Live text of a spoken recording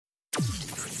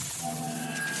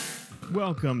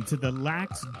Welcome to the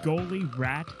Lax Goalie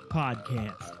Rat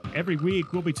Podcast. Every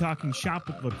week, we'll be talking shop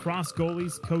with lacrosse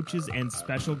goalies, coaches, and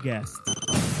special guests.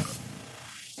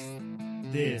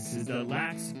 This is the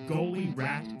Lax Goalie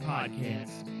Rat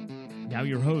Podcast. Now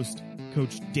your host,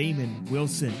 Coach Damon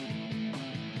Wilson.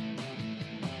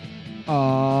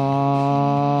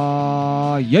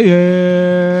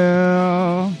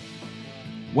 Yeah.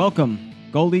 Welcome,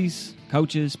 goalies,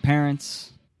 coaches, parents,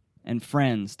 and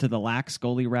friends to the Lax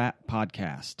Goalie Rat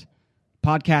Podcast.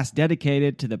 Podcast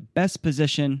dedicated to the best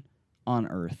position on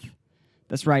earth.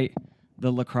 That's right,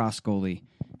 the lacrosse goalie.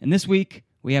 And this week,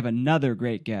 we have another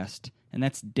great guest, and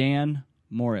that's Dan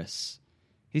Morris.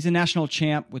 He's a national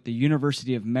champ with the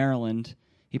University of Maryland.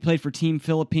 He played for Team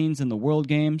Philippines in the World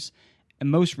Games, and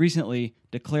most recently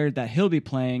declared that he'll be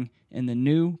playing in the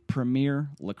new Premier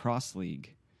Lacrosse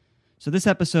League. So this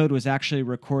episode was actually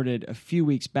recorded a few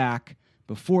weeks back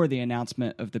before the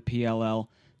announcement of the PLL,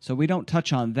 so we don't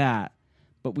touch on that,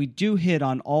 but we do hit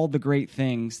on all the great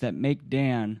things that make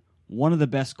Dan one of the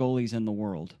best goalies in the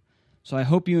world. So I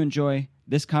hope you enjoy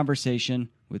this conversation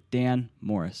with Dan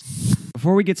Morris.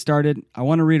 Before we get started, I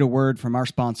want to read a word from our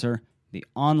sponsor, the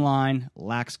online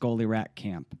Lax Goalie Rat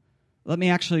Camp. Let me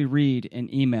actually read an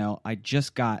email I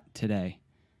just got today.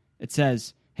 It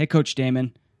says, "Hey Coach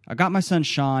Damon, I got my son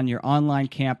Sean your online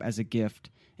camp as a gift,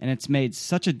 and it's made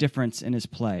such a difference in his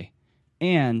play.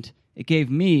 And it gave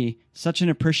me such an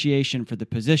appreciation for the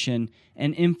position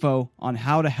and info on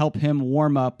how to help him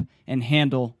warm up and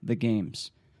handle the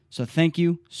games. So thank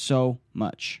you so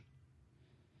much."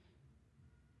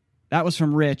 That was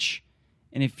from Rich.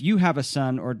 And if you have a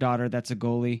son or daughter that's a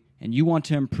goalie and you want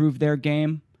to improve their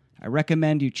game, I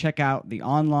recommend you check out the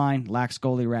online Lax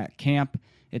Goalie Rat Camp.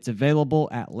 It's available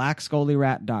at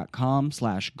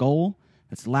laxgoalierat.com/goal.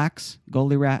 That's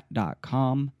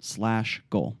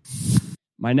laxgoalierat.com/goal.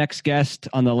 My next guest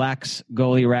on the Lax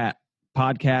Goalie Rat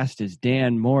podcast is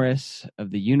Dan Morris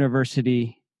of the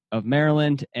University of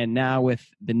Maryland and now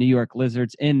with the New York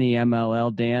Lizards in the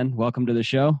MLL. Dan, welcome to the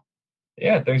show.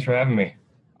 Yeah, thanks for having me.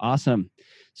 Awesome.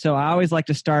 So I always like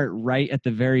to start right at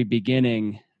the very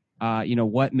beginning.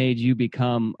 What made you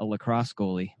become a lacrosse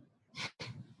goalie?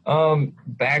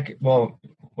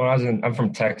 When I'm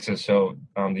from Texas, so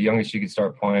the youngest you could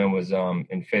start playing was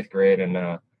in fifth grade,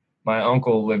 and my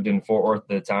uncle lived in Fort Worth at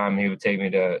the time. He would take me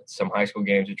to some high school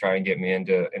games to try and get me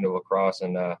into lacrosse,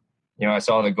 and I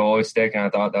saw the goalie stick, and I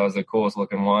thought that was the coolest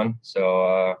looking one,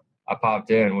 so I popped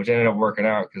in, which ended up working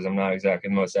out because I'm not exactly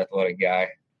the most athletic guy.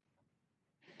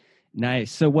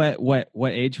 Nice. So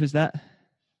what age was that?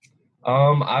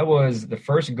 I was the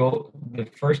first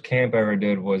camp I ever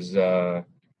did was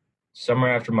summer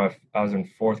after I was in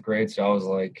fourth grade, so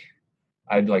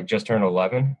I'd just turned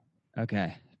 11.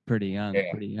 Okay, pretty young,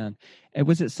 yeah. Pretty young. And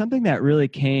was it something that really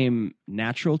came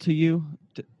natural to you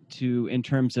to in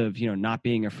terms of not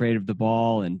being afraid of the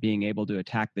ball and being able to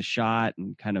attack the shot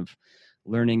and kind of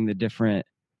learning the different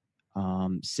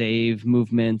save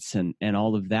movements and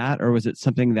all of that, or was it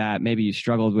something that maybe you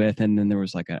struggled with and then there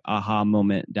was like an aha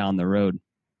moment down the road?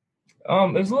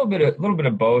 It was a little bit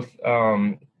of both.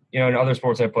 In other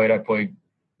sports I played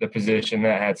the position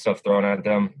that had stuff thrown at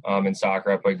them. In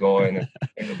soccer I played goalie,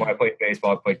 and when I played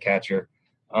baseball I played catcher.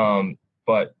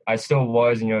 But I still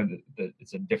was,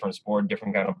 it's a different sport,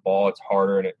 different kind of ball. It's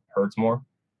harder and it hurts more.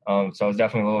 So I was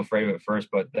definitely a little afraid of it at first,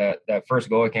 but that first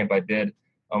goalie camp I did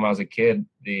when I was a kid,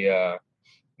 the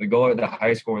goalie at the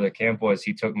high school where the camp was,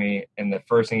 he took me, and the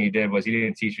first thing he did was he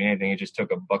didn't teach me anything. He just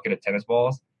took a bucket of tennis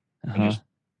balls and just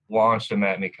launched them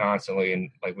at me constantly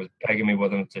and was pegging me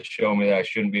with them to show me that I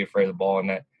shouldn't be afraid of the ball and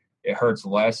that it hurts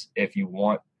less if you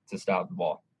want to stop the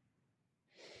ball.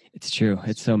 It's true.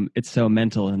 It's so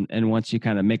mental. And once you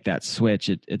kind of make that switch,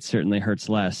 it certainly hurts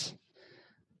less.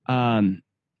 How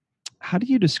do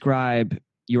you describe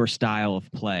your style of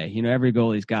play? Every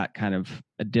goalie's got kind of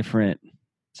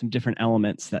some different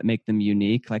elements that make them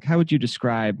unique. Like, how would you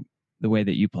describe the way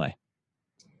that you play?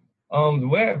 The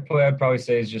way I play, I'd probably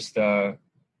say is just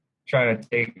trying to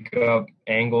take up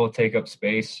angle, take up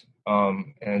space,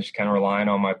 and just kind of relying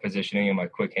on my positioning and my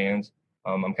quick hands.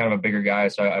 I'm kind of a bigger guy,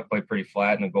 so I play pretty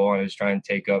flat in the goal, and I just try and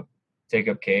take up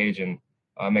cage and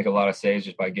make a lot of saves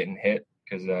just by getting hit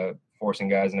because forcing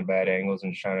guys into bad angles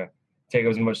and just trying to take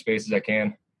up as much space as I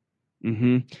can.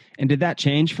 Mm-hmm. And did that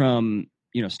change from,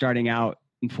 starting out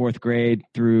in fourth grade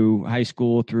through high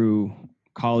school, through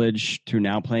college, through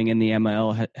now playing in the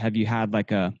ML? Have you had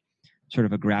like a sort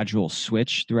of a gradual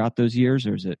switch throughout those years,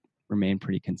 or has it remained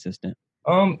pretty consistent?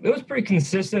 It was pretty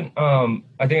consistent.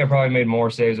 I think I probably made more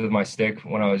saves with my stick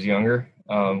when I was younger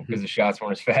because the shots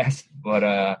weren't as fast.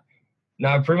 But No,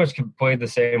 I pretty much played the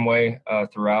same way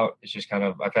throughout. It's just kind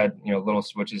of I've had little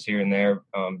switches here and there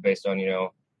based on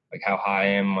like how high I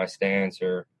am in my stance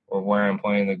or where I'm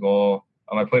playing the goal.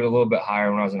 I played a little bit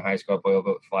higher when I was in high school. I play a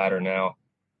little bit flatter now,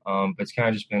 but it's kind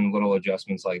of just been little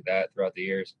adjustments like that throughout the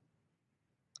years.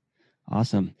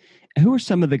 Awesome. Who are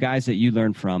some of the guys that you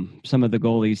learned from? Some of the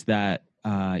goalies that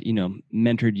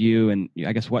mentored you, and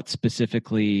I guess what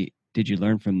specifically did you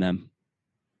learn from them?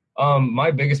 My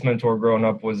biggest mentor growing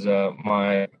up was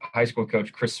my high school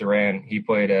coach, Chris Saran. He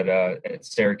played at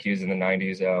Syracuse in the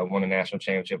 90s, won a national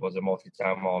championship, was a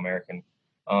multi-time All-American.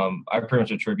 I pretty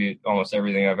much attribute almost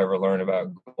everything I've ever learned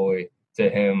about goalie to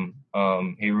him.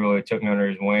 He really took me under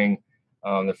his wing.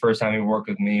 The first time he worked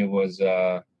with me was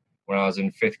when I was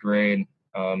in 5th grade,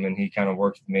 and he kind of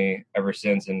worked with me ever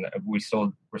since. And we're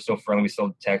still friendly. We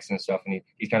still text and stuff, and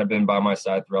he's kind of been by my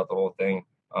side throughout the whole thing.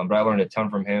 But I learned a ton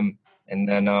from him. And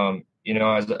then,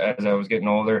 as I was getting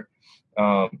older,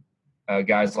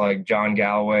 guys like John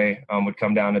Galloway would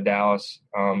come down to Dallas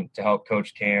to help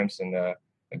coach camps. And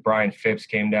like Brian Phipps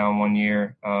came down one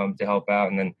year to help out.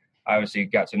 And then I obviously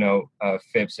got to know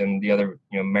Phipps and the other,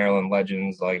 Maryland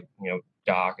legends like,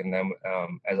 Doc and them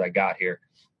as I got here.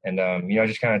 And, I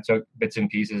just kind of took bits and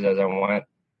pieces as I went.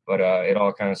 But it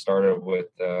all kind of started with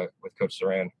Coach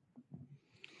Saran.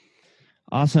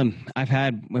 Awesome.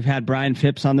 We've had Brian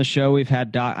Phipps on the show. We've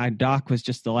had Doc. Doc was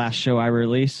just the last show I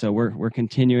released, so we're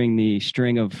continuing the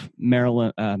string of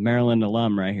Maryland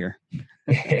alum right here.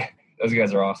 Yeah, those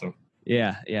guys are awesome.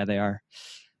 Yeah, they are.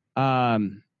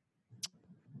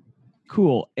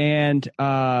 Cool. And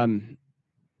I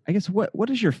guess what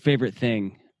is your favorite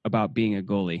thing about being a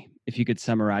goalie? If you could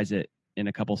summarize it in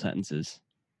a couple sentences.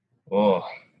 Oh,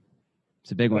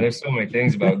 it's a big one. There's so many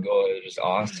things about goalie that are just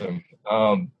awesome.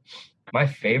 My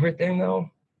favorite thing,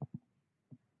 though,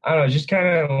 I don't know, just kind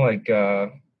of like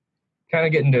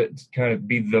getting to kind of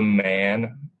be the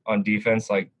man on defense.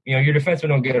 Like, your defensemen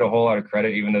don't get a whole lot of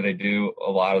credit, even though they do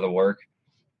a lot of the work.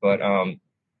 But,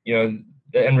 the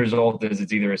end result is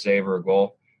it's either a save or a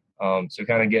goal. So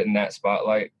kind of getting that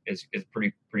spotlight is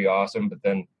pretty awesome. But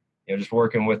then, just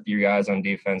working with your guys on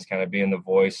defense, kind of being the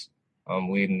voice,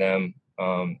 leading them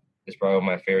is probably one of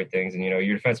my favorite things. And,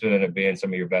 your defensemen end up being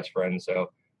some of your best friends.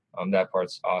 So, that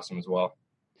part's awesome as well.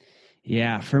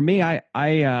 Yeah, for me, I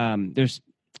there's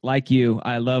like you,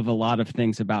 I love a lot of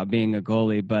things about being a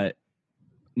goalie, but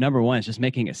number one is just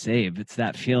making a save. It's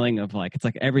that feeling of like, it's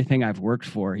like everything I've worked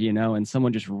for, and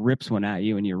someone just rips one at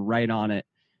you and you're right on it,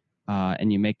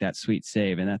 and you make that sweet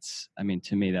save. And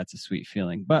to me, that's a sweet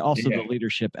feeling. But also the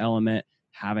leadership element,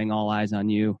 having all eyes on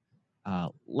you, a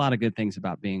lot of good things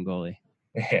about being goalie.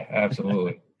 Yeah,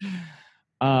 absolutely.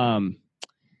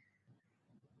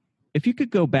 If you could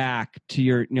go back to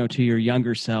your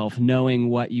younger self, knowing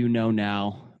what you know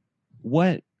now,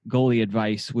 what goalie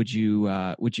advice would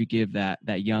you give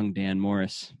that young Dan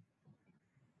Morris?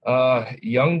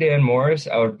 Young Dan Morris,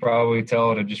 I would probably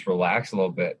tell to just relax a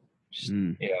little bit, just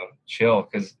chill,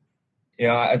 because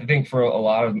I think for a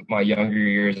lot of my younger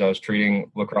years, I was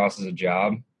treating lacrosse as a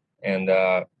job, and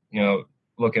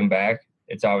looking back,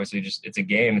 it's obviously it's a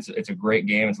game. It's a great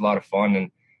game. It's a lot of fun, and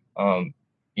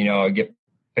I get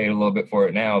paid a little bit for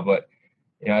it now, but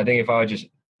I think if I would just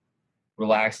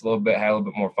relax a little bit, had a little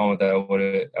bit more fun with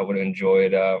it, I would have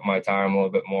enjoyed my time a little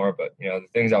bit more. But the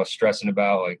things I was stressing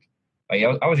about, like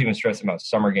I was even stressing about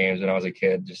summer games when I was a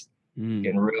kid, just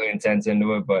getting really intense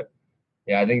into it. But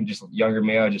I think just younger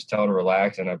me, I would just tell to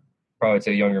relax, and I'd probably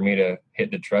tell younger me to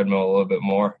hit the treadmill a little bit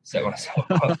more, set myself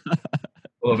up a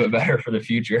little bit better for the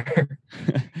future.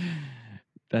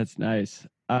 That's nice.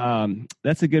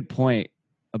 That's a good point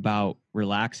about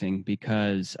relaxing,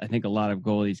 because I think a lot of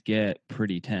goalies get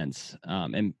pretty tense,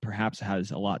 and perhaps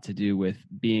has a lot to do with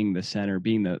being the center,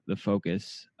 being the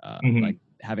focus, like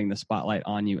having the spotlight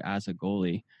on you as a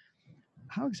goalie.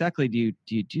 How exactly do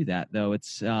you do that though?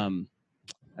 It's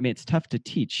it's tough to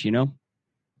teach,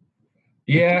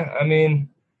 Yeah,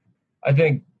 I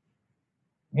think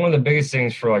one of the biggest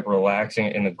things for like relaxing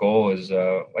in the goal is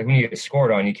like when you get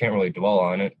scored on, you can't really dwell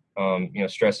on it.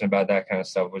 Stressing about that kind of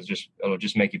stuff it'll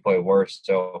just make you play worse.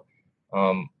 So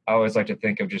I always like to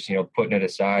think of just, putting it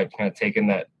aside, kind of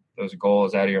taking those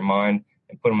goals out of your mind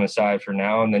and put them aside for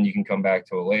now, and then you can come back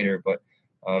to it later. But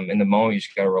in the moment, you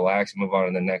just got to relax and move on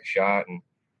to the next shot. And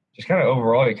just kind of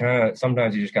overall,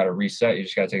 sometimes you just got to reset. You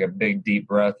just got to take a big, deep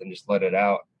breath and just let it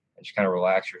out, and just kind of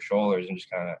relax your shoulders and just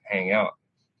kind of hang out.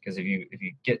 Because if you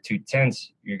get too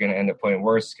tense, you're going to end up playing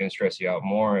worse. It's going to stress you out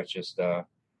more. It's just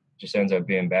ends up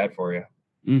being bad for you.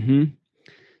 Mm-hmm.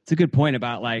 It's a good point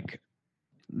about like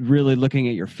really looking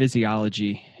at your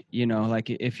physiology like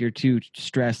if you're too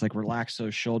stressed, like relax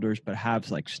those shoulders, but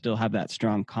still have that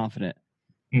strong, confident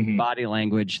body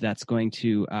language that's going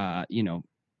to,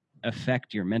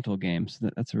 affect your mental games.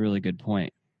 That's a really good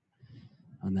point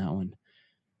on that one.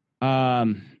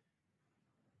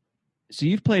 So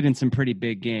you've played in some pretty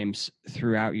big games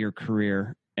throughout your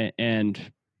career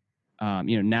and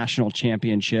national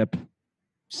championship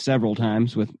several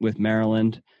times with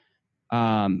Maryland.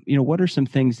 What are some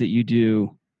things that you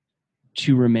do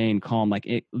to remain calm,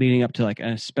 leading up to like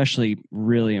an especially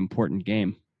really important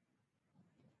game?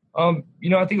 I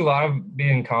think a lot of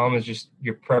being calm is just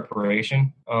your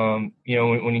preparation. When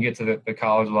you get to the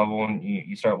college level and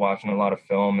you start watching a lot of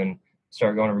film and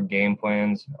start going over game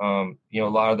plans, a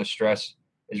lot of the stress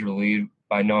is relieved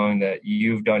by knowing that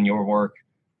you've done your work.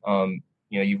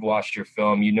 You've watched your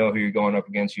film, you know who you're going up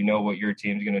against, you know what your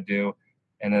team's going to do.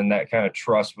 And then that kind of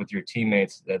trust with your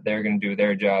teammates that they're going to do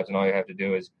their jobs and all you have to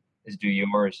do is do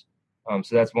yours.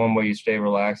 So that's one way you stay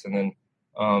relaxed. And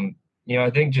then, I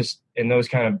think just in those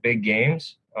kind of big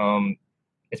games,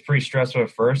 it's pretty stressful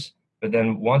at first, but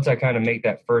then once I kind of make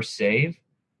that first save,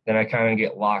 then I kind of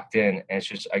get locked in and it's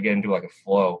just, I get into like a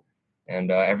flow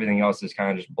and everything else is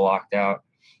kind of just blocked out.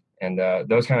 And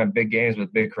those kind of big games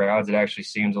with big crowds, it actually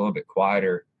seems a little bit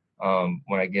quieter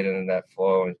when I get into that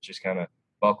flow and just kind of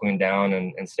buckling down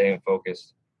and staying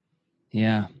focused.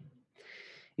 Yeah.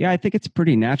 Yeah, I think it's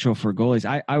pretty natural for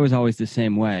goalies. I was always the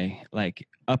same way. Like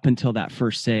up until that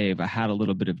first save, I had a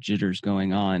little bit of jitters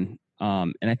going on.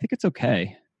 And I think it's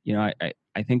okay.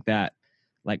 I think that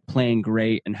like playing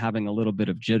great and having a little bit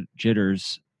of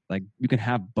jitters, like you can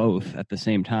have both at the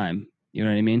same time. You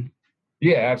know what I mean?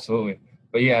 Yeah, absolutely.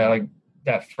 But yeah, like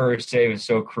that first save is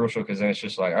so crucial because then it's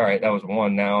just like, all right, that was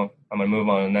one. Now I'm going to move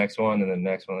on to the next one and the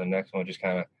next one, and the next one just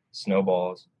kind of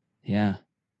snowballs. Yeah.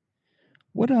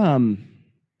 What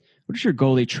does your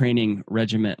goalie training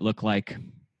regiment look like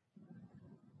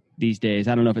these days?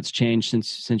 I don't know if it's changed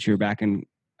since you were back in,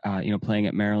 playing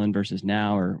at Maryland versus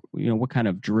now, or, what kind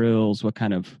of drills, what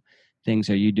kind of things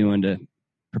are you doing to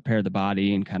prepare the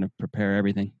body and kind of prepare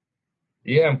everything?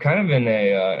 Yeah, I'm kind of in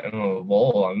a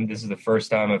lull. This is the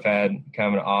first time I've had kind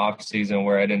of an off season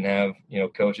where I didn't have,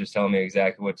 coaches telling me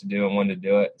exactly what to do and when to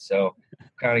do it. So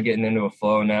kind of getting into a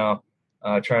flow now,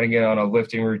 trying to get on a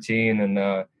lifting routine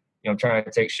and, trying to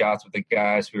take shots with the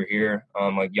guys who are here,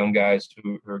 like young guys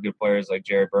who are good players like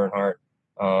Jared Bernhardt.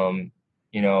 When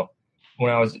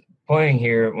I was playing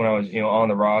here, when I was, on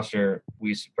the roster, we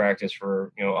used to practice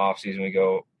for, off season. We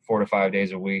go 4 to 5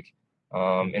 days a week.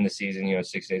 In the season,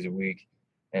 6 days a week.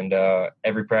 And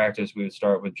every practice we would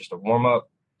start with just a warm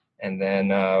up. And then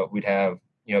we'd have,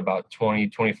 about 20,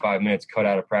 25 minutes cut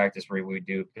out of practice where we would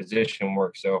do position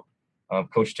work. So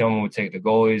Coach Tillman would take the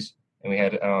goalies, and we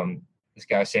had this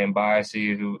guy, Sam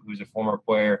Biasy, who's a former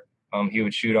player. He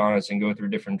would shoot on us and go through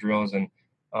different drills. And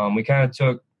we kind of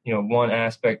took, one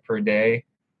aspect per day.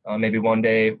 Maybe one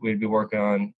day we'd be working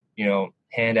on,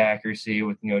 hand accuracy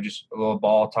with, just a little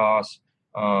ball toss,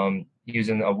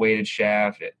 using a weighted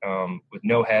shaft with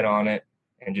no head on it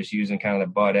and just using kind of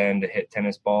the butt end to hit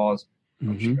tennis balls.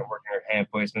 Just kind of working our hand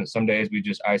placement. Some days we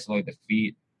just isolate the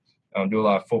feet, do a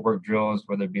lot of footwork drills,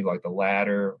 whether it be like the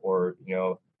ladder or,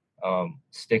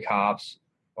 stick hops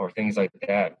or things like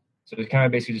that. So it's kind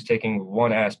of basically just taking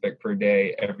one aspect per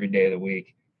day, every day of the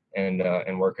week and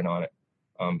working on it.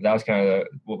 That was kind of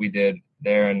what we did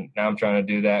there. And now I'm trying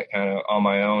to do that kind of on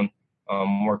my own,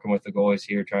 working with the goalies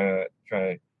here, trying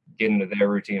to get into their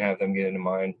routine, have them get into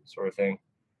mine, sort of thing.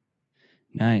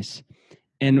 Nice.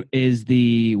 And is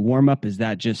the warm-up, is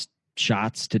that just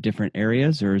shots to different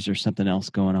areas, or is there something else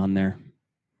going on there?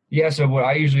 Yeah, so what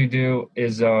I usually do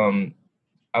is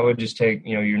I would just take,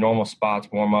 your normal spots,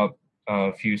 warm up,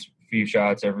 a few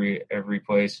shots every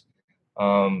place.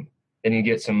 Then you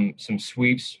get some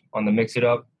sweeps on the mix it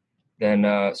up. Then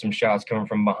some shots coming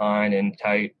from behind and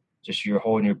tight. Just you're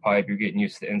holding your pipe, you're getting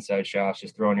used to the inside shots,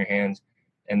 just throwing your hands.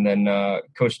 And then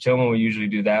Coach Tillman would usually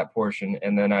do that portion.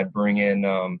 And then I'd bring in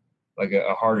like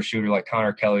a harder shooter like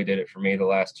Connor Kelly did it for me the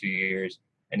last 2 years.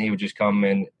 And he would just come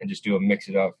in and just do a mix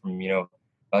it up from,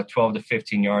 about 12 to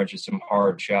 15 yards, just some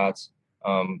hard shots.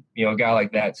 A guy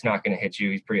like that's not going to hit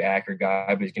you. He's a pretty accurate guy,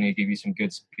 but he's going to give you some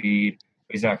good speed.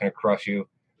 But he's not going to crush you.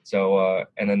 So,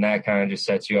 and then that kind of just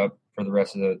sets you up for the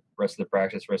rest of the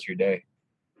practice, rest of your day.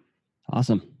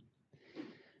 Awesome.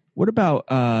 What about,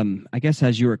 I guess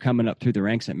as you were coming up through the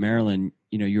ranks at Maryland,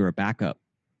 you were a backup.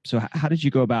 So how did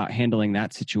you go about handling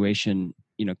that situation,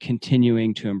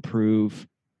 continuing to improve,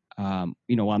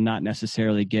 while not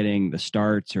necessarily getting the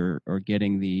starts or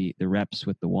getting the reps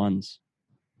with the ones?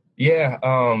 Yeah.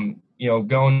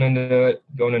 Going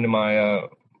into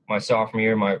my my sophomore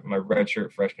year, my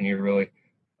redshirt freshman year, really.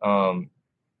 I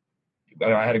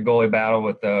had a goalie battle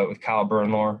with Kyle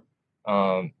Bernlohr.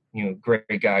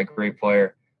 Great guy, great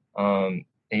player. And,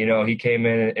 he came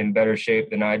in better shape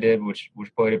than I did, which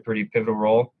played a pretty pivotal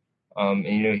role. And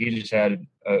he just had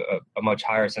a much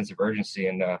higher sense of urgency,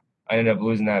 and I ended up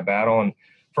losing that battle. And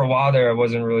for a while there, I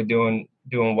wasn't really doing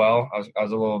well. I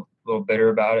was a little bitter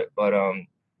about it, but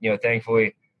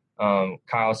thankfully,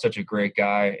 Kyle's such a great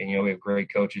guy, and we have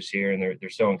great coaches here, and they're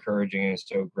so encouraging and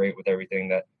so great with everything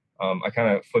that I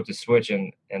kind of flipped a switch,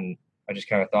 and I just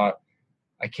kind of thought,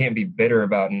 I can't be bitter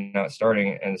about not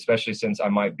starting, and especially since I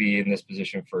might be in this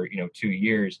position for 2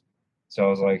 years. So I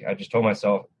was like, I just told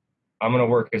myself, I'm going to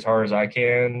work as hard as I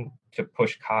can to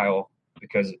push Kyle,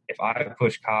 because if I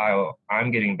push Kyle, I'm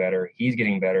getting better, he's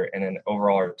getting better, and then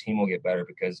overall our team will get better,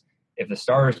 because if the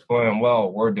starter's playing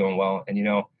well, we're doing well. And,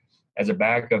 as a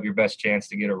backup, your best chance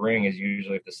to get a ring is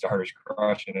usually if the starter's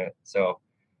crushing it. So,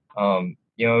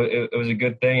 it was a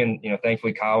good thing. And,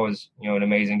 thankfully Kyle was, an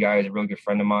amazing guy. He's a really good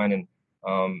friend of mine. And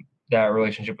that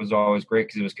relationship was always great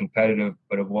because it was competitive,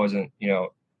 but it wasn't,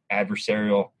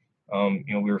 adversarial.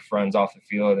 We were friends off the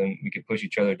field, and we could push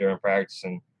each other during practice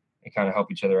and kind of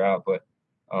help each other out. But,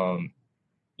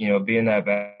 being that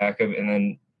backup, and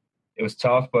then it was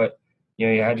tough, but,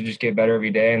 you had to just get better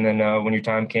every day. And then when your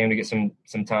time came to get some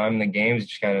time in the games,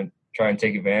 just kind of try and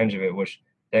take advantage of it, which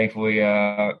thankfully,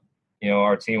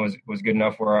 our team was good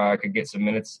enough where I could get some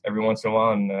minutes every once in a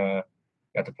while, and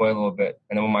got to play a little bit.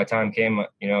 And then when my time came,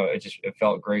 it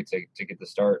felt great to get the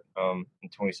start in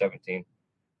 2017.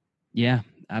 Yeah,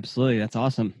 absolutely. That's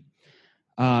awesome.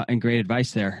 And great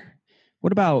advice there.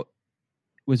 What about,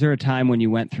 was there a time when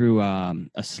you went through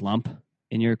a slump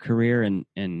in your career,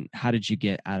 and how did you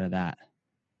get out of that?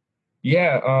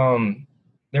 Yeah.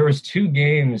 There was 2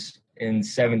 games in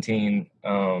 17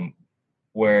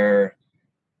 where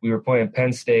we were playing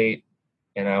Penn State,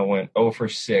 and I went 0 for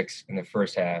 6 in the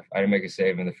first half. I didn't make a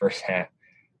save in the first half.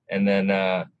 And then,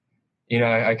 I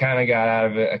kind of got out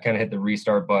of it. I kind of hit the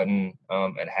restart button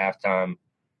at halftime,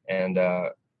 and I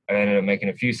ended up making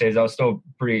a few saves. I was still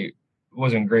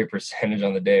wasn't a great percentage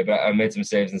on the day, but I made some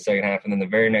saves in the second half. And then the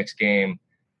very next game,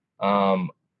 I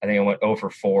think I went 0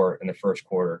 for 4 in the first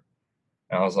quarter.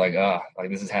 And I was like,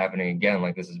 this is happening again.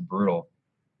 Like, this is brutal.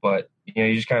 But,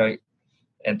 you just kind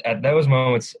of, at those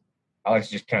moments, I like to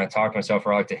just kind of talk to myself,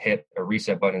 or I like to hit a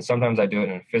reset button. Sometimes I do it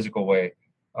in a physical way.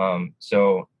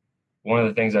 So one of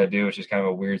the things I do, which is kind of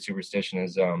a weird superstition,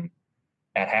 is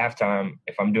at halftime,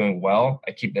 if I'm doing well,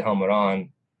 I keep the helmet on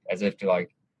as if to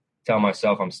tell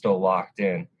myself I'm still locked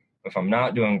in. If I'm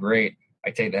not doing great,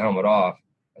 I take the helmet off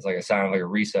as a sign of a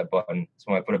reset button. So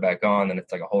when I put it back on, then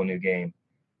it's a whole new game.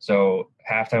 So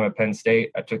halftime at Penn State,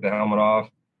 I took the helmet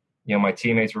off. My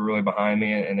teammates were really behind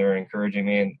me, and they were encouraging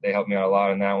me, and they helped me out a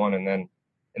lot in that one. And then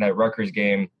in that Rutgers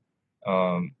game,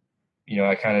 I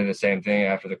kind of did the same thing.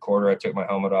 After the quarter, I took my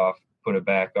helmet off, put it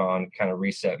back on, kind of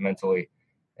reset mentally.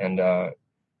 And,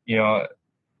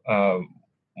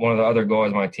 one of the other goalies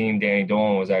on my team, Danny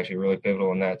Dolan, was actually really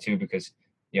pivotal in that too, because,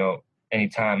 any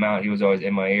time out, he was always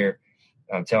in my ear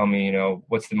telling me,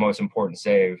 what's the most important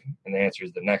save? And the answer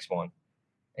is the next one.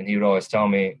 And he would always tell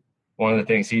me, one of the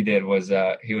things he did was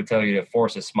he would tell you to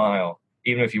force a smile.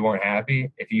 Even if you weren't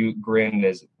happy, if you grinned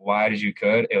as wide as you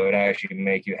could, it would actually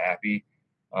make you happy.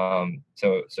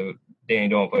 So Danny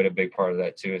Dolan played a big part of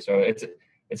that too. So it's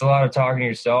a lot of talking to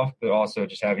yourself, but also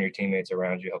just having your teammates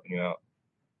around you helping you out.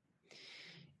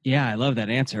 Yeah, I love that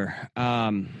answer.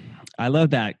 I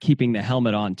love that, keeping the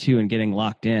helmet on too and getting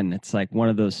locked in. It's one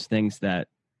of those things that,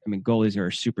 goalies are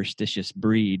a superstitious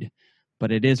breed,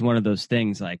 but it is one of those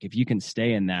things, if you can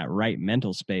stay in that right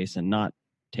mental space and not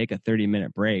take a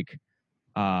 30-minute break,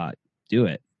 do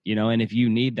it, and if you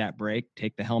need that break,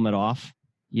 take the helmet off,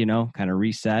 kind of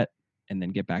reset and then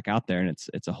get back out there. And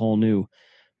it's a whole new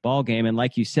ball game. And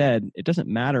like you said, it doesn't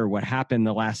matter what happened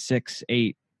the last 6,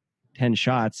 8, 10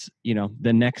 shots,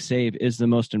 the next save is the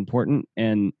most important.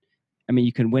 And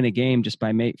you can win a game just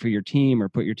by for your team, or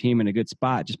put your team in a good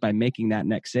spot just by making that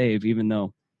next save, even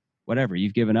though whatever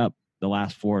you've given up the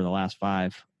last 4, the last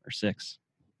 5 or 6.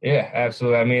 Yeah,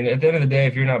 absolutely. At the end of the day,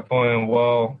 if you're not playing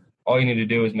well, all you need to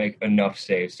do is make enough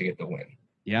saves to get the win.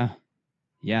 Yeah.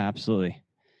 Yeah, absolutely.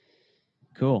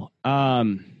 Cool.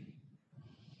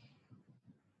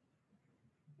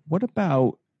 What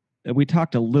about, we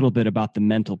talked a little bit about the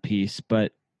mental piece,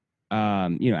 but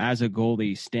as a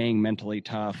goalie, staying mentally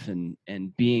tough and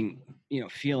being,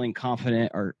 feeling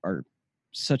confident are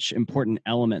such important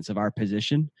elements of our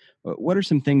position. What are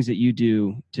some things that you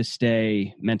do to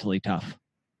stay mentally tough?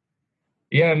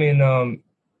 Yeah,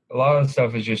 a lot of the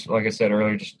stuff is just, like I said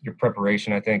earlier, just your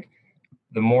preparation. I think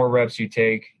the more reps you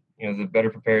take, the better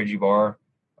prepared you are.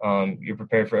 You're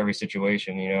prepared for every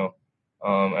situation,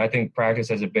 I think practice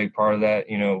has a big part of that.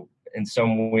 In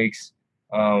some weeks,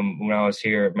 when I was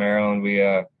here at Maryland, we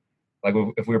like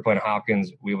if we were playing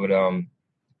Hopkins, we would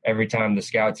every time the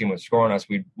scout team was scoring us,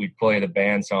 we'd play the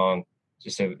band song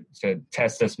just to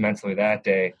test us mentally that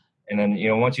day. And then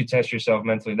once you test yourself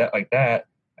mentally that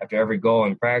after every goal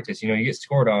in practice, you get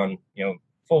scored on.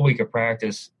 Full week of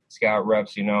practice, scout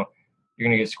reps, you're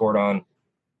gonna get scored on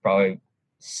probably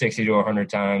 60 to 100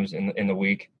 times in the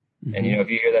week. Mm-hmm. And if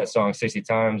you hear that song 60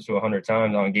 times to 100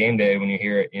 times on game day, when you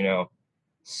hear it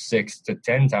 6 to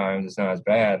 10 times, it's not as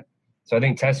bad. So I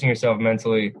think testing yourself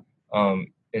mentally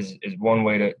is one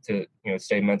way to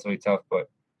stay mentally tough. But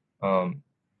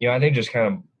I think just kind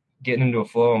of getting into a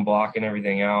flow and blocking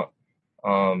everything out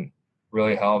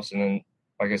really helps. And then,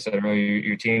 like I said earlier,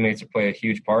 your teammates play a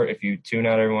huge part. If you tune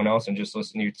out everyone else and just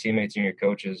listen to your teammates and your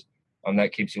coaches,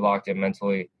 that keeps you locked in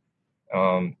mentally.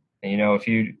 And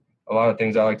a lot of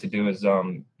things I like to do is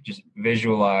just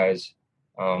visualize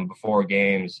before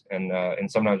games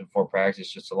and sometimes before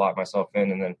practice, just to lock myself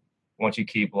in. And then once you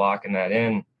keep locking that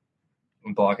in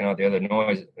and blocking out the other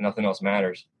noise, nothing else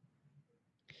matters.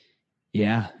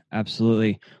 Yeah,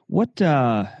 absolutely. What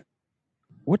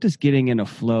does getting in a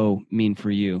flow mean for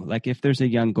you? Like, if there's a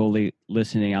young goalie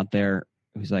listening out there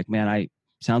who's like, man,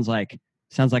 sounds like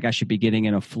I should be getting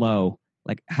in a flow.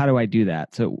 Like, how do I do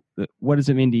that? So what does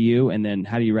it mean to you? And then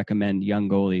how do you recommend young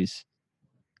goalies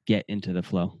get into the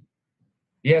flow?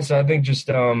 Yeah, so I think just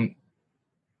getting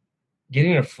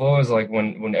in a flow is like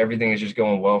when everything is just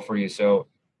going well for you. So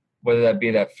whether that be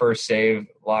that first save,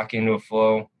 lock into a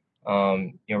flow,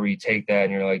 where you take that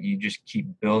and you're like, you just keep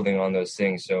building on those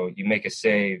things. So you make a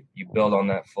save, you build on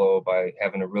that flow by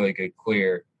having a really good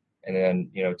clear, and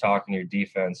then, talking to your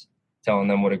defense, telling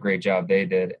them what a great job they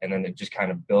did. And then it just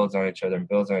kind of builds on each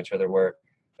other where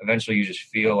eventually you just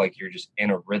feel like you're just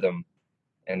in a rhythm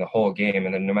and the whole game.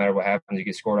 And then no matter what happens, you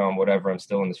get scored on, whatever, I'm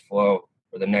still in this flow,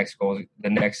 or the next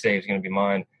save is going to be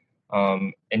mine.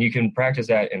 And you can practice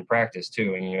that in practice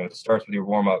too. And, it starts with your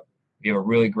warm up. If you have a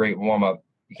really great warm up,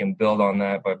 you can build on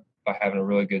that by having a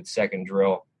really good second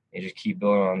drill. And you just keep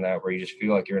building on that where you just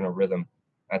feel like you're in a rhythm.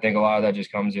 I think a lot of that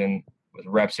just comes in with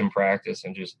reps in practice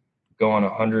and just going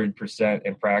 100%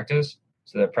 in practice,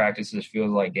 so that practice just feels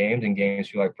like games and games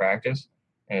feel like practice.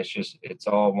 And it's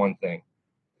all one thing.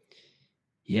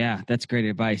 Yeah, that's great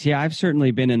advice. Yeah, I've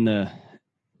certainly been in the,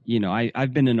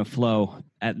 I've been in a flow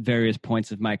at various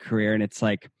points of my career, and it's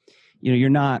like, you're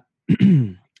not,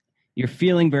 you're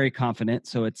feeling very confident.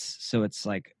 So it's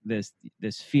like this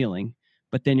feeling,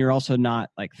 but then you're also not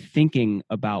like thinking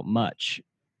about much,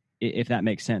 if that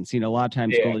makes sense. A lot of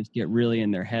times goalies get really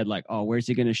in their head, like, oh, where's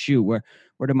he going to shoot? Where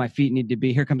do my feet need to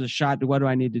be? Here comes a shot. What do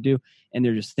I need to do? And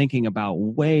they're just thinking about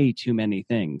way too many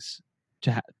things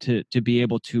to be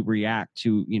able to react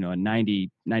to, a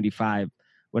 90, 95,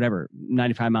 whatever,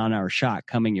 95 mile an hour shot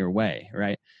coming your way.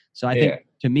 Right. So I think,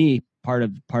 to me, part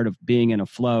of being in a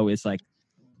flow is like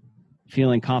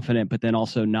feeling confident, but then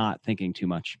also not thinking too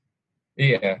much.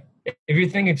 Yeah. If you're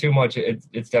thinking too much, it's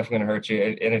definitely going to hurt you.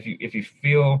 And if you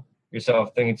feel yourself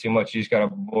thinking too much, you just got to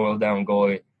boil down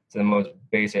goalie to the most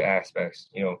basic aspects.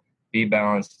 Be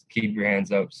balanced, keep your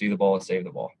hands up, see the ball, save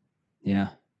the ball. Yeah.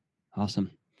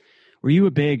 Awesome. Were you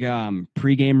a big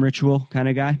pregame ritual kind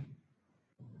of guy?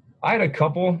 I had a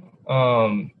couple.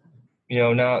 I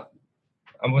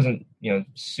wasn't,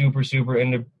 super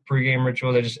into pregame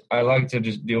rituals. I like to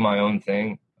just do my own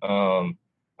thing. I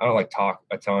don't like talk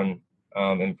a ton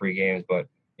in pre-games, but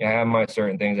I have my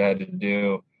certain things I had to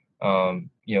do.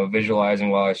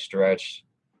 Visualizing while I stretched.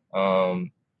 I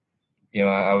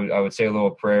would say a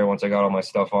little prayer once I got all my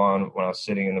stuff on when I was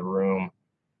sitting in the room.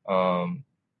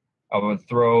 I would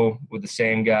throw with the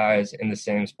same guys in the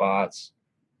same spots.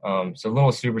 So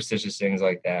little superstitious things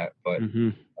like that. But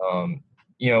when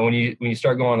you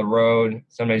start going on the road,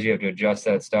 sometimes you have to adjust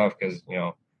that stuff because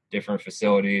different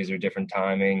facilities or different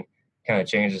timing kind of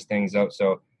changes things up.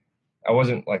 So I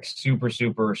wasn't like super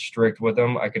strict with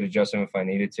them. I could adjust them if I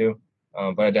needed to,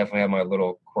 but I definitely had my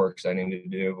little quirks I needed to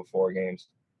do before games.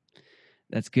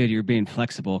 That's good. You're being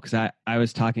flexible, because I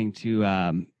was talking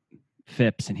to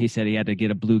Phipps, and he said he had to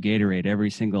get a blue Gatorade every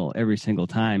single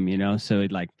time. So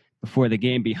he'd, like, before the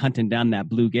game, be hunting down that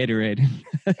blue Gatorade.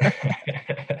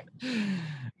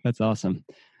 That's awesome.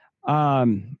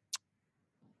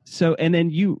 So, and then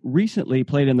you recently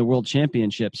played in the World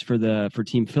Championships for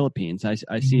Team Philippines.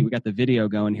 I see we got the video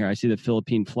going here. I see the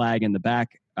Philippine flag in the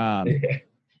back.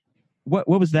 What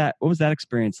was that? What was that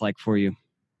experience like for you?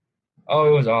 Oh,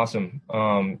 it was awesome.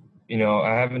 I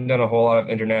haven't done a whole lot of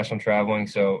international traveling,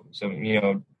 so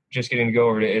just getting to go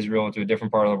over to Israel, to a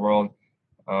different part of the world,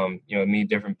 meet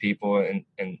different people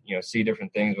and see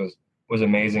different things was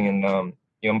amazing.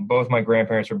 And both my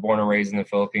grandparents were born and raised in the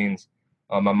Philippines.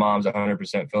 My mom's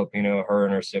 100% Filipino. Her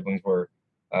and her siblings were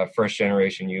first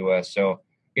generation U.S. So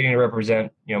getting to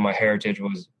represent my heritage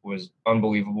was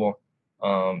unbelievable.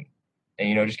 And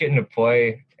just getting to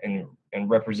play and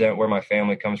represent where my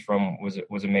family comes from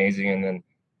was amazing. And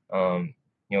then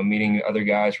meeting other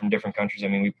guys from different countries. I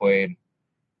mean, we played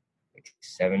like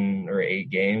 7 or 8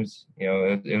 games.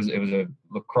 It was a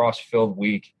lacrosse filled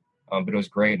week, but it was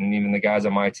great. And even the guys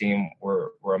on my team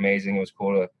were amazing. It was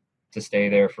cool to stay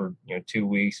there for 2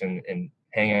 weeks and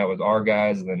hang out with our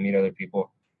guys and then meet other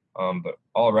people. But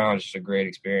all around, just a great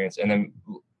experience. And then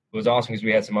it was awesome because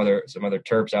we had some other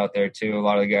Terps out there too. A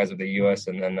lot of the guys with the U.S.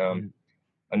 and then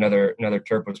another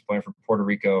Terp was playing for Puerto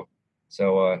Rico.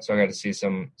 So I got to see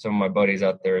some of my buddies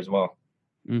out there as well.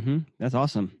 Mm-hmm. That's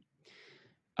awesome.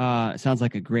 Sounds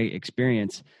like a great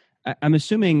experience. I'm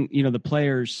assuming, the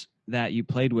players that you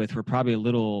played with were probably a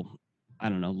little, I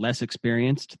don't know, less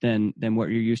experienced than what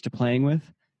you're used to playing with.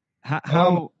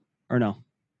 How or no?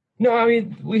 No, I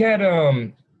mean, we had,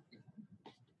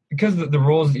 because the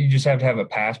rules, you just have to have a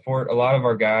passport. A lot of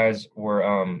our guys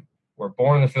were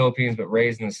born in the Philippines, but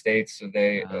raised in the States. So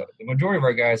the majority of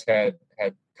our guys had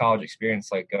college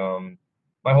experience. Like,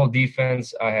 my whole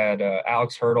defense, I had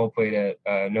Alex Hurdle played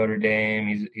at Notre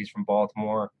Dame. He's from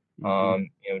Baltimore.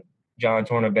 Mm-hmm. John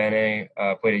Tornabene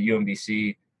played at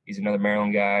UMBC. He's another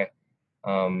Maryland guy.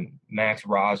 Max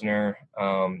Rosner,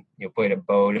 played at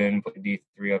Bowdoin, played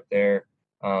D3 up there.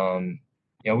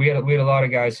 We had a lot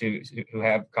of guys who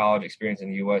have college experience in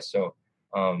the U.S. So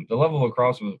the level of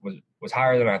lacrosse was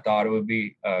higher than I thought it would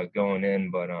be going in,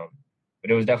 but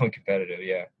it was definitely competitive.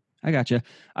 Yeah. I gotcha.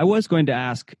 I was going to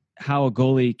ask how a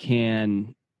goalie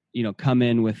can, come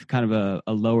in with kind of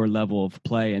a lower level of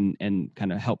play and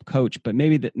kind of help coach, but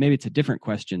maybe it's a different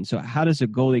question. So how does a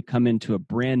goalie come into a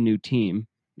brand new team,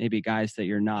 maybe guys that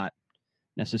you're not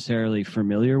necessarily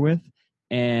familiar with,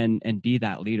 and be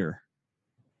that leader?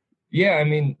 Yeah. I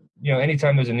mean,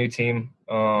 anytime there's a new team,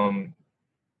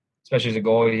 especially as a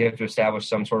goalie, you have to establish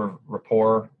some sort of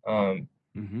rapport.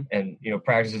 Mm-hmm. And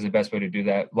practice is the best way to do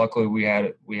that. Luckily, we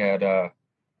had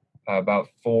about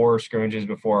 4 scrimmages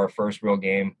before our first real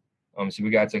game, so we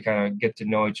got to kind of get to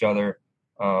know each other,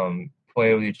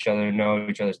 play with each other, know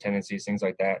each other's tendencies, things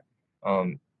like that.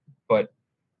 But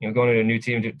going to a new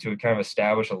team to kind of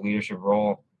establish a leadership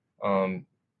role, a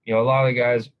lot of the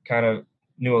guys kind of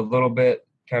knew a little bit,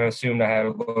 kind of assumed I had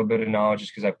a little bit of knowledge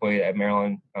just because I played at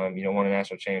Maryland, won a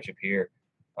national championship here,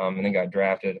 and then got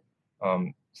drafted.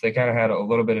 So they kind of had a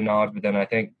little bit of knowledge, but then I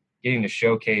think getting to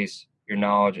showcase your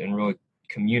knowledge and really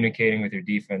communicating with your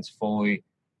defense fully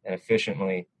and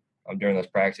efficiently during those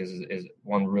practices is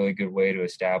one really good way to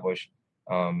establish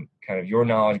kind of your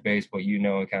knowledge base, what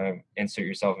and kind of insert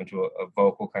yourself into a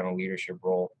vocal kind of leadership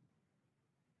role.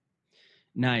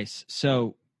 Nice.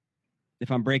 So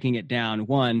if I'm breaking it down,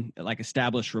 one, like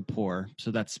establish rapport.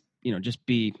 So that's, just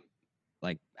be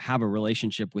like, have a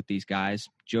relationship with these guys,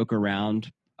 joke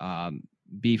around,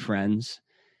 be friends.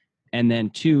 And then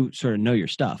 2, sort of know your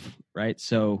stuff, right?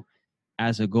 So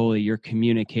as a goalie, you're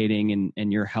communicating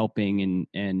and you're helping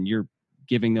and you're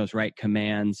giving those right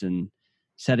commands and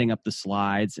setting up the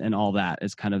slides and all that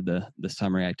is kind of the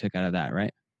summary I took out of that,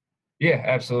 right? Yeah,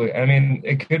 absolutely. I mean,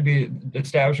 it could be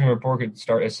establishing rapport could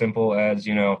start as simple as,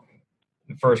 the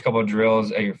first couple of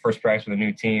drills at your first practice with a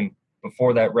new team.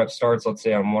 Before that rep starts, let's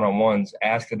say on one-on-ones,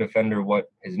 ask the defender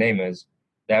what his name is.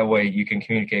 That way you can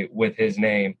communicate with his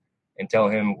name and tell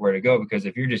him where to go. Because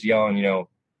if you're just yelling,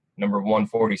 number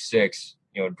 146,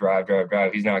 drive,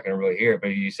 he's not going to really hear it. But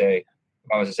if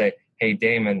I was to say, hey,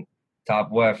 Damon,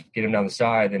 top left, get him down the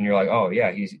side, then you're like, oh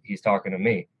yeah, he's talking to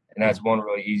me. And that's one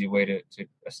really easy way to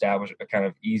establish a kind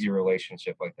of easy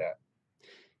relationship like that.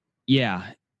 Yeah,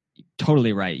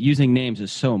 totally right. Using names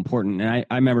is so important. And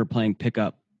I remember playing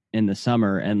pickup in the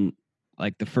summer, and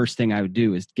like the first thing I would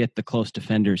do is get the close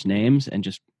defenders' names and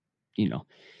just,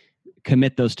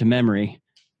 commit those to memory.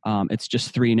 It's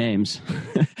just 3 names.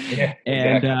 Yeah,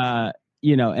 and,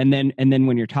 exactly. and then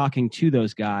when you're talking to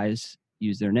those guys,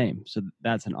 use their name. So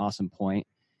that's an awesome point.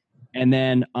 And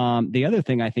then the other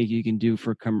thing I think you can do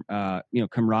for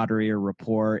camaraderie or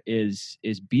rapport is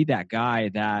be that guy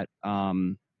that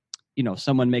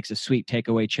someone makes a sweet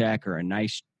takeaway check or a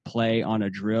nice play on a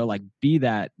drill, like be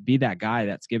that guy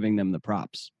that's giving them the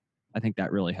props. I think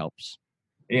that really helps.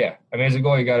 Yeah. I mean, as a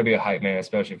goalie, you got to be a hype man,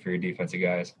 especially for your defensive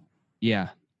guys. Yeah.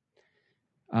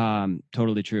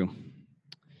 Totally true.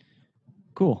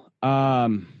 Cool.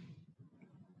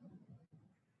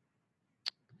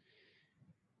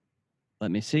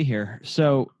 let me see here.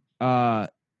 So, do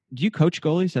you coach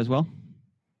goalies as well?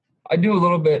 I do a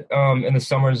little bit. In the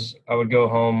summers, I would go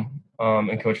home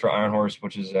and coach for Iron Horse,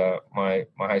 which is my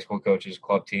high school coach's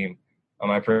club team.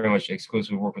 I pretty much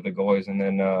exclusively work with the goalies. And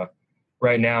then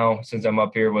right now, since I'm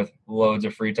up here with loads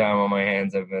of free time on my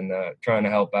hands, I've been trying to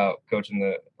help out,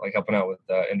 helping out with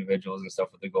individuals and stuff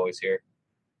with the goalies here.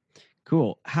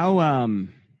 Cool.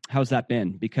 How's that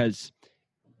been? Because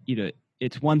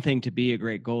it's one thing to be a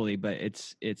great goalie, but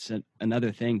it's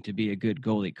another thing to be a good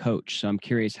goalie coach. So I'm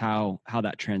curious how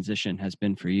that transition has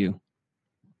been for you.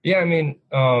 Yeah, I mean,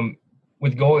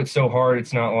 with goalie, it's so hard.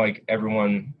 It's not like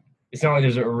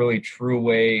there's a really true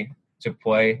way to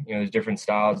play. There's different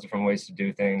styles, different ways to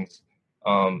do things.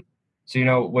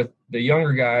 So, with the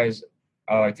younger guys,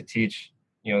 I like to teach,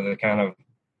 the kind of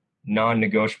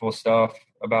non-negotiable stuff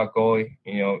about goalie.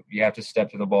 You have to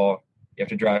step to the ball. You have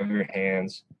to drive your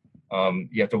hands.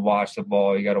 You have to watch the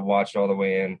ball. You got to watch it all the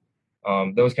way in.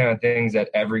 Those kind of things that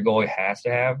every goalie has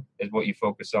to have is what you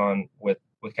focus on with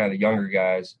kind of the younger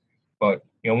guys. But,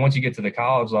 once you get to the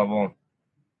college level,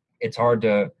 it's hard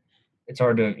to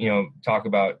talk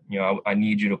about, I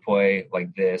need you to play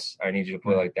like this. I need you to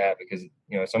play like that, because,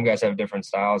 some guys have different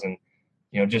styles. And,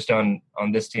 just on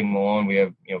this team alone, we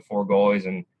have, 4 goalies,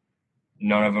 and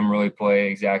none of them really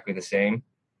play exactly the same.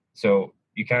 So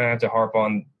you kind of have to harp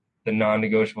on the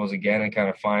non-negotiables again and kind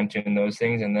of fine-tune those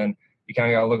things. And then you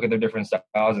kind of got to look at their different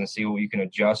styles and see what you can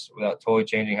adjust without totally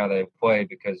changing how they play,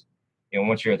 because,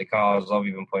 once you're at the college level,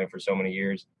 you've been playing for so many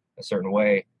years a certain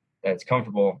way that it's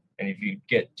comfortable. And if you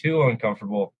get too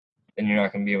uncomfortable, then you're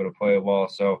not going to be able to play well.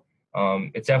 So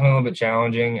it's definitely a little bit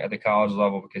challenging at the college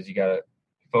level, because you got to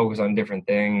focus on different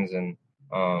things and,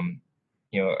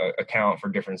 account for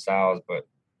different styles. But,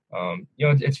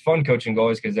 it's fun coaching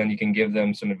goalies, because then you can give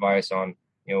them some advice on,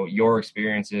 your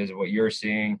experiences, what you're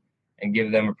seeing, and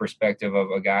give them a perspective of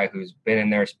a guy who's been in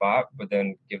their spot, but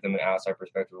then give them an outside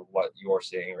perspective of what you're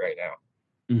seeing right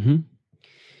now. Mm-hmm.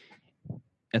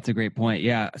 That's a great point.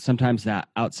 Yeah. Sometimes that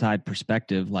outside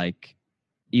perspective, like,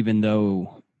 even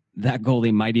though that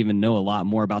goalie might even know a lot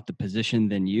more about the position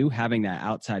than you, having that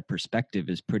outside perspective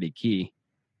is pretty key.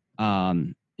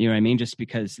 You know what I mean? Just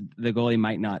because the goalie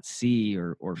might not see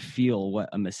or feel what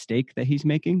a mistake that he's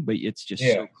making, but it's just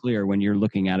so clear when you're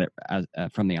looking at it as,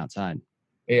 from the outside.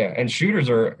 Yeah, and shooters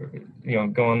are,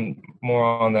 going more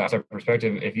on the outside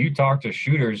perspective. If you talk to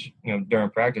shooters,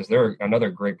 during practice, they're another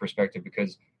great perspective,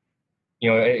 because,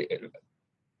 it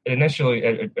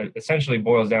essentially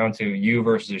boils down to you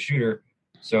versus a shooter.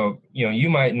 So, you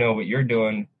might know what you're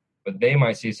doing, but they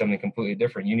might see something completely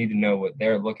different. You need to know what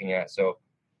they're looking at. So,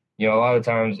 a lot of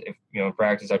times, if in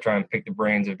practice, I try and pick the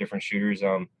brains of different shooters.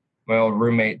 My old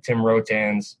roommate Tim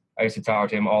Rotans, I used to talk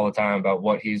to him all the time about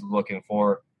what he's looking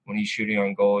for when he's shooting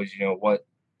on goalies. What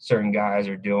certain guys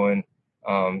are doing,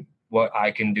 what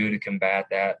I can do to combat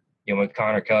that. When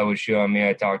Connor Kelly would shoot on me,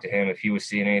 I talked to him if he was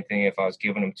seeing anything, if I was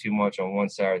giving him too much on one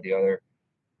side or the other.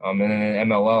 And then in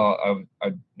MLL,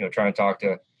 I try and talk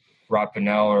to Rob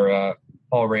Pinnell or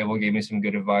Paul Rabel gave me some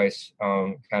good advice,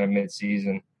 kind of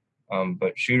mid-season.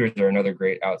 But shooters are another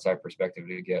great outside perspective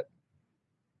to get.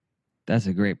 That's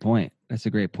a great point.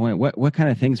 What kind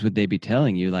of things would they be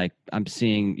telling you? Like, I'm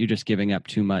seeing you're just giving up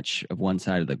too much of one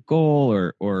side of the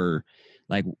goal, or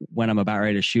like when I'm about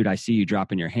ready to shoot, I see you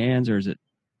dropping your hands, or is it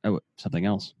something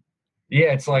else?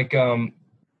 Yeah, it's like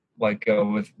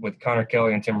with Connor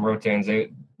Kelly and Tim Rotans,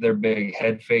 they're big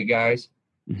head fake guys.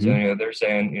 Mm-hmm. So they're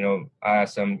saying, I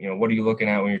asked them, what are you looking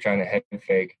at when you're trying to head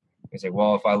fake? They say,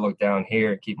 well, if I look down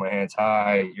here and keep my hands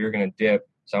high, you're going to dip,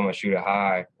 so I'm going to shoot it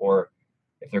high. Or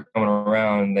if they're coming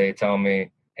around, they tell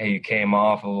me, hey, you came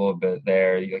off a little bit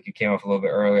there. You came off a little bit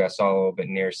early. I saw a little bit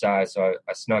near side, so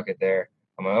I snuck it there.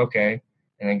 I'm like, okay.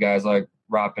 And then guys like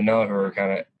Rob Pinnell, who are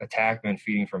kind of attackmen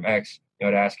feeding from X,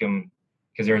 I'd ask him,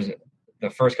 because there's the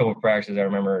first couple of practices I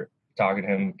remember talking to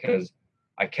him, because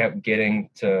I kept getting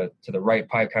to the right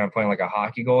pipe, kind of playing like a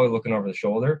hockey goalie, looking over the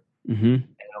shoulder. Mm-hmm.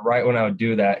 And right when I would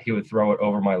do that, he would throw it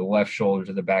over my left shoulder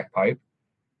to the back pipe.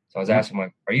 So I was asking him,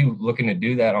 like, are you looking to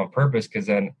do that on purpose? Because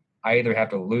then I either have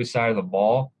to lose sight of the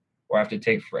ball or I have to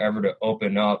take forever to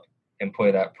open up and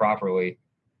play that properly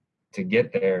to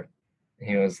get there.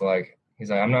 And he's like,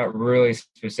 I'm not really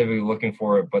specifically looking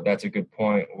for it, but that's a good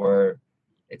point, where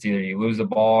it's either you lose the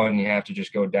ball and you have to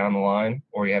just go down the line,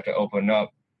 or you have to open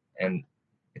up, and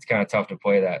it's kind of tough to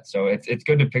play that. So it's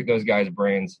good to pick those guys'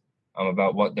 brains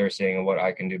about what they're seeing and what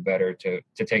I can do better to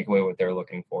take away what they're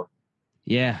looking for.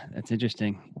 Yeah, that's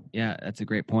interesting. Yeah, that's a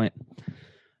great point.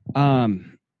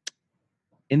 In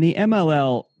the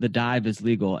MLL, the dive is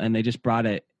legal, and they just brought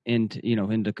it into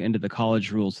the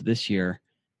college rules this year.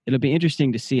 it'll be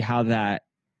interesting to see how that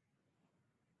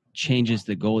changes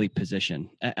the goalie position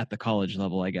at the college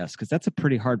level, I guess, because that's a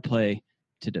pretty hard play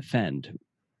to defend.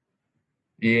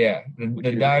 Yeah,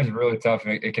 the dive's really tough.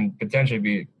 It can potentially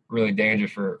be really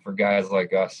dangerous for guys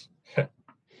like us.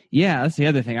 Yeah, that's the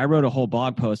other thing. I wrote a whole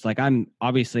blog post. Like,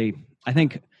 I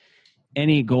think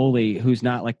any goalie who's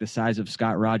not like the size of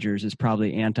Scott Rogers is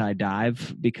probably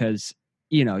anti-dive, because,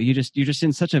 you know, you're just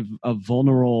in such a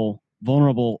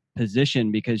vulnerable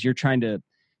position, because you're trying to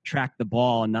track the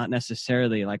ball and not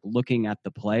necessarily like looking at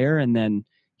the player. And then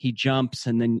he jumps,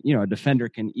 and then, you know, a defender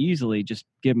can easily just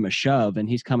give him a shove and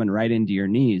he's coming right into your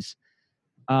knees.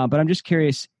 But I'm just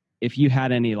curious if you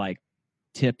had any like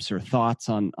tips or thoughts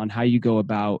on how you go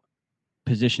about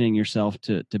positioning yourself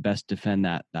to best defend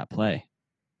that play.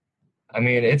 I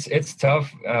mean, it's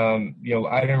tough. You know,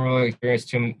 I didn't really experience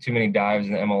too many dives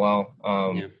in the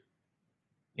MLL.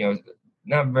 You know,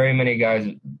 not very many guys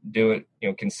do it, you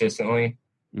know, consistently.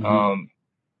 Mm-hmm.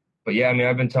 But yeah, I mean,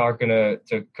 I've been talking to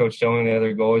Coach Stone and the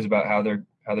other goalies about how they're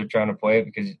trying to play it,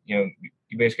 because, you know,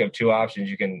 you basically have two options.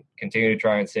 You can continue to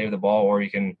try and save the ball, or you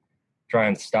can try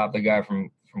and stop the guy from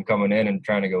coming in and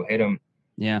trying to go hit him.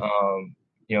 Yeah.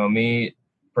 You know, me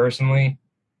personally,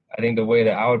 I think the way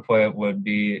that I would play it would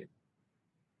be,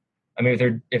 I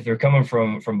mean, if they're coming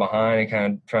from behind and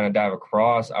kind of trying to dive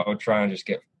across, I would try and just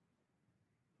get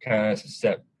kind of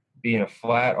be in a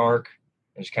flat arc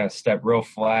and just kind of step real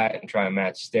flat and try and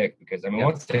match stick. Because, I mean,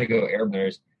 once they go airborne,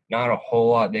 there's not a whole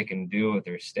lot they can do with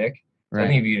their stick. So right. I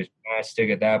think if you just match stick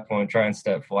at that point, try and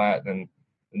step flat, then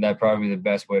that'd probably be the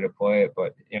best way to play it.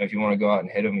 But, you know, if you want to go out and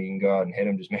hit him, you can go out and hit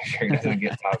him. Just make sure he doesn't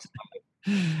get top spot.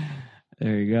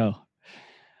 There you go.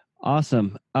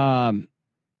 Awesome.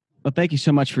 Well, thank you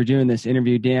so much for doing this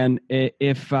interview, Dan.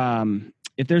 If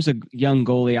there's a young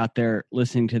goalie out there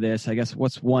listening to this, I guess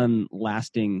what's one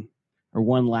last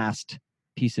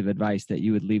piece of advice that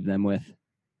you would leave them with?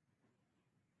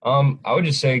 I would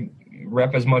just say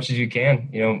rep as much as you can.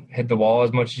 You know, hit the wall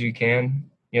as much as you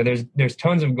can. You know, there's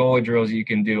tons of goalie drills you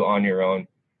can do on your own.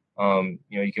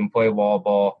 You know, you can play wall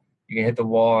ball. You can hit the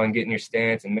wall and get in your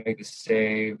stance and make the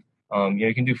save. You know,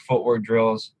 you can do footwork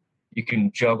drills. You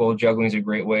can juggle. Juggling is a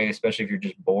great way, especially if you're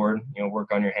just bored. You know,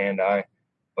 work on your hand-eye.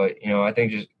 But, you know, I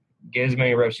think just get as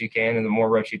many reps you can, and the more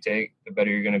reps you take, the better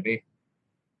you're going to be.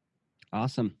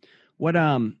 Awesome.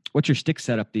 What's your stick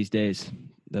setup these days?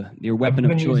 Your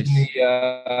weapon of choice?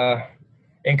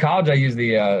 In college, I used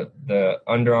the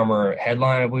Under Armour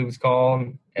Headline, I believe it's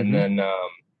called, and then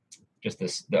just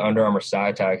the Under Armour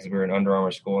side tie, because we were in Under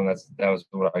Armour school, and that was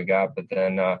what I got. But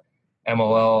then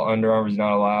MLL Under Armour is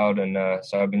not allowed, and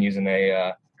so I've been using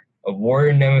a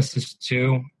Warrior Nemesis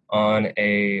 2 on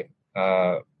a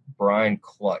Brian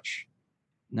clutch.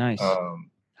 Nice.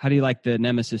 How do you like the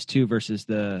Nemesis 2 versus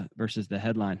the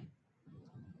Headline?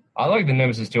 I like the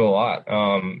Nemesis 2 a lot.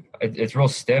 It's real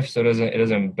stiff, so it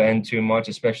doesn't bend too much,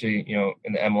 especially, you know,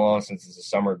 in the MLL, since it's a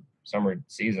summer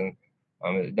season.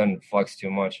 It doesn't flex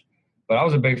too much. But I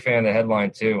was a big fan of the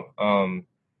Headline too.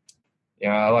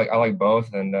 Yeah, I like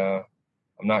both, and I'm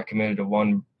not committed to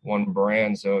one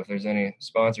brand. So if there's any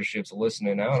sponsorships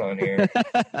listening out on here,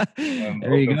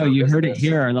 there you go. You heard it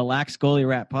here on the Lax Goalie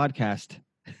Rat podcast.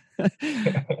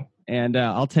 And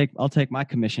I'll take my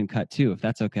commission cut too, if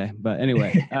that's okay. But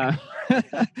anyway,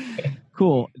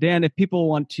 cool. Dan, if people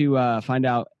want to find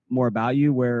out more about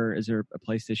you, where is there a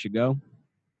place they should go?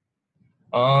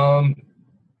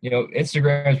 You know,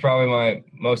 Instagram is probably my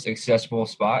most accessible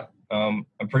spot. I'm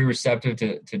pretty receptive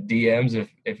to DMs.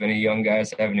 If any young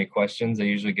guys have any questions, they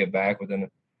usually get back within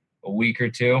a week or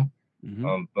two.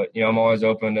 Mm-hmm. But, you know, I'm always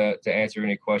open to answer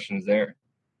any questions there.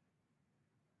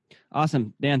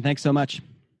 Awesome. Dan, thanks so much.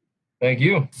 Thank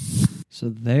you. So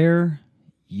there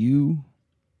you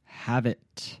have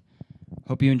it.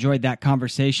 Hope you enjoyed that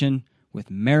conversation with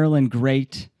Maryland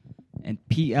great and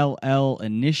PLL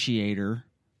initiator.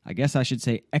 I guess I should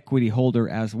say equity holder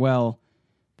as well.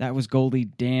 That was goalie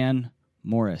Dan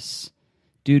Morris.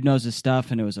 Dude knows his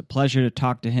stuff, and it was a pleasure to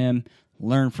talk to him,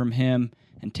 learn from him,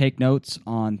 and take notes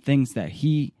on things that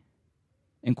he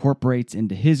incorporates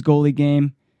into his goalie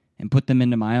game and put them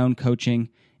into my own coaching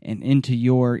and into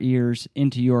your ears,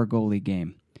 into your goalie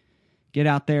game. Get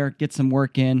out there, get some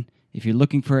work in. If you're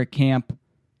looking for a camp,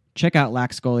 check out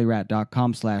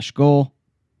laxgoalierat.com/goal,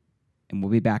 and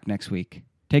we'll be back next week.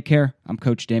 Take care. I'm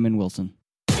Coach Damon Wilson.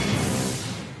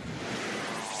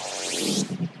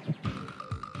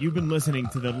 You've been listening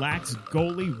to the Lax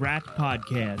Goalie Rat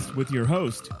Podcast with your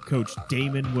host, Coach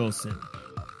Damon Wilson.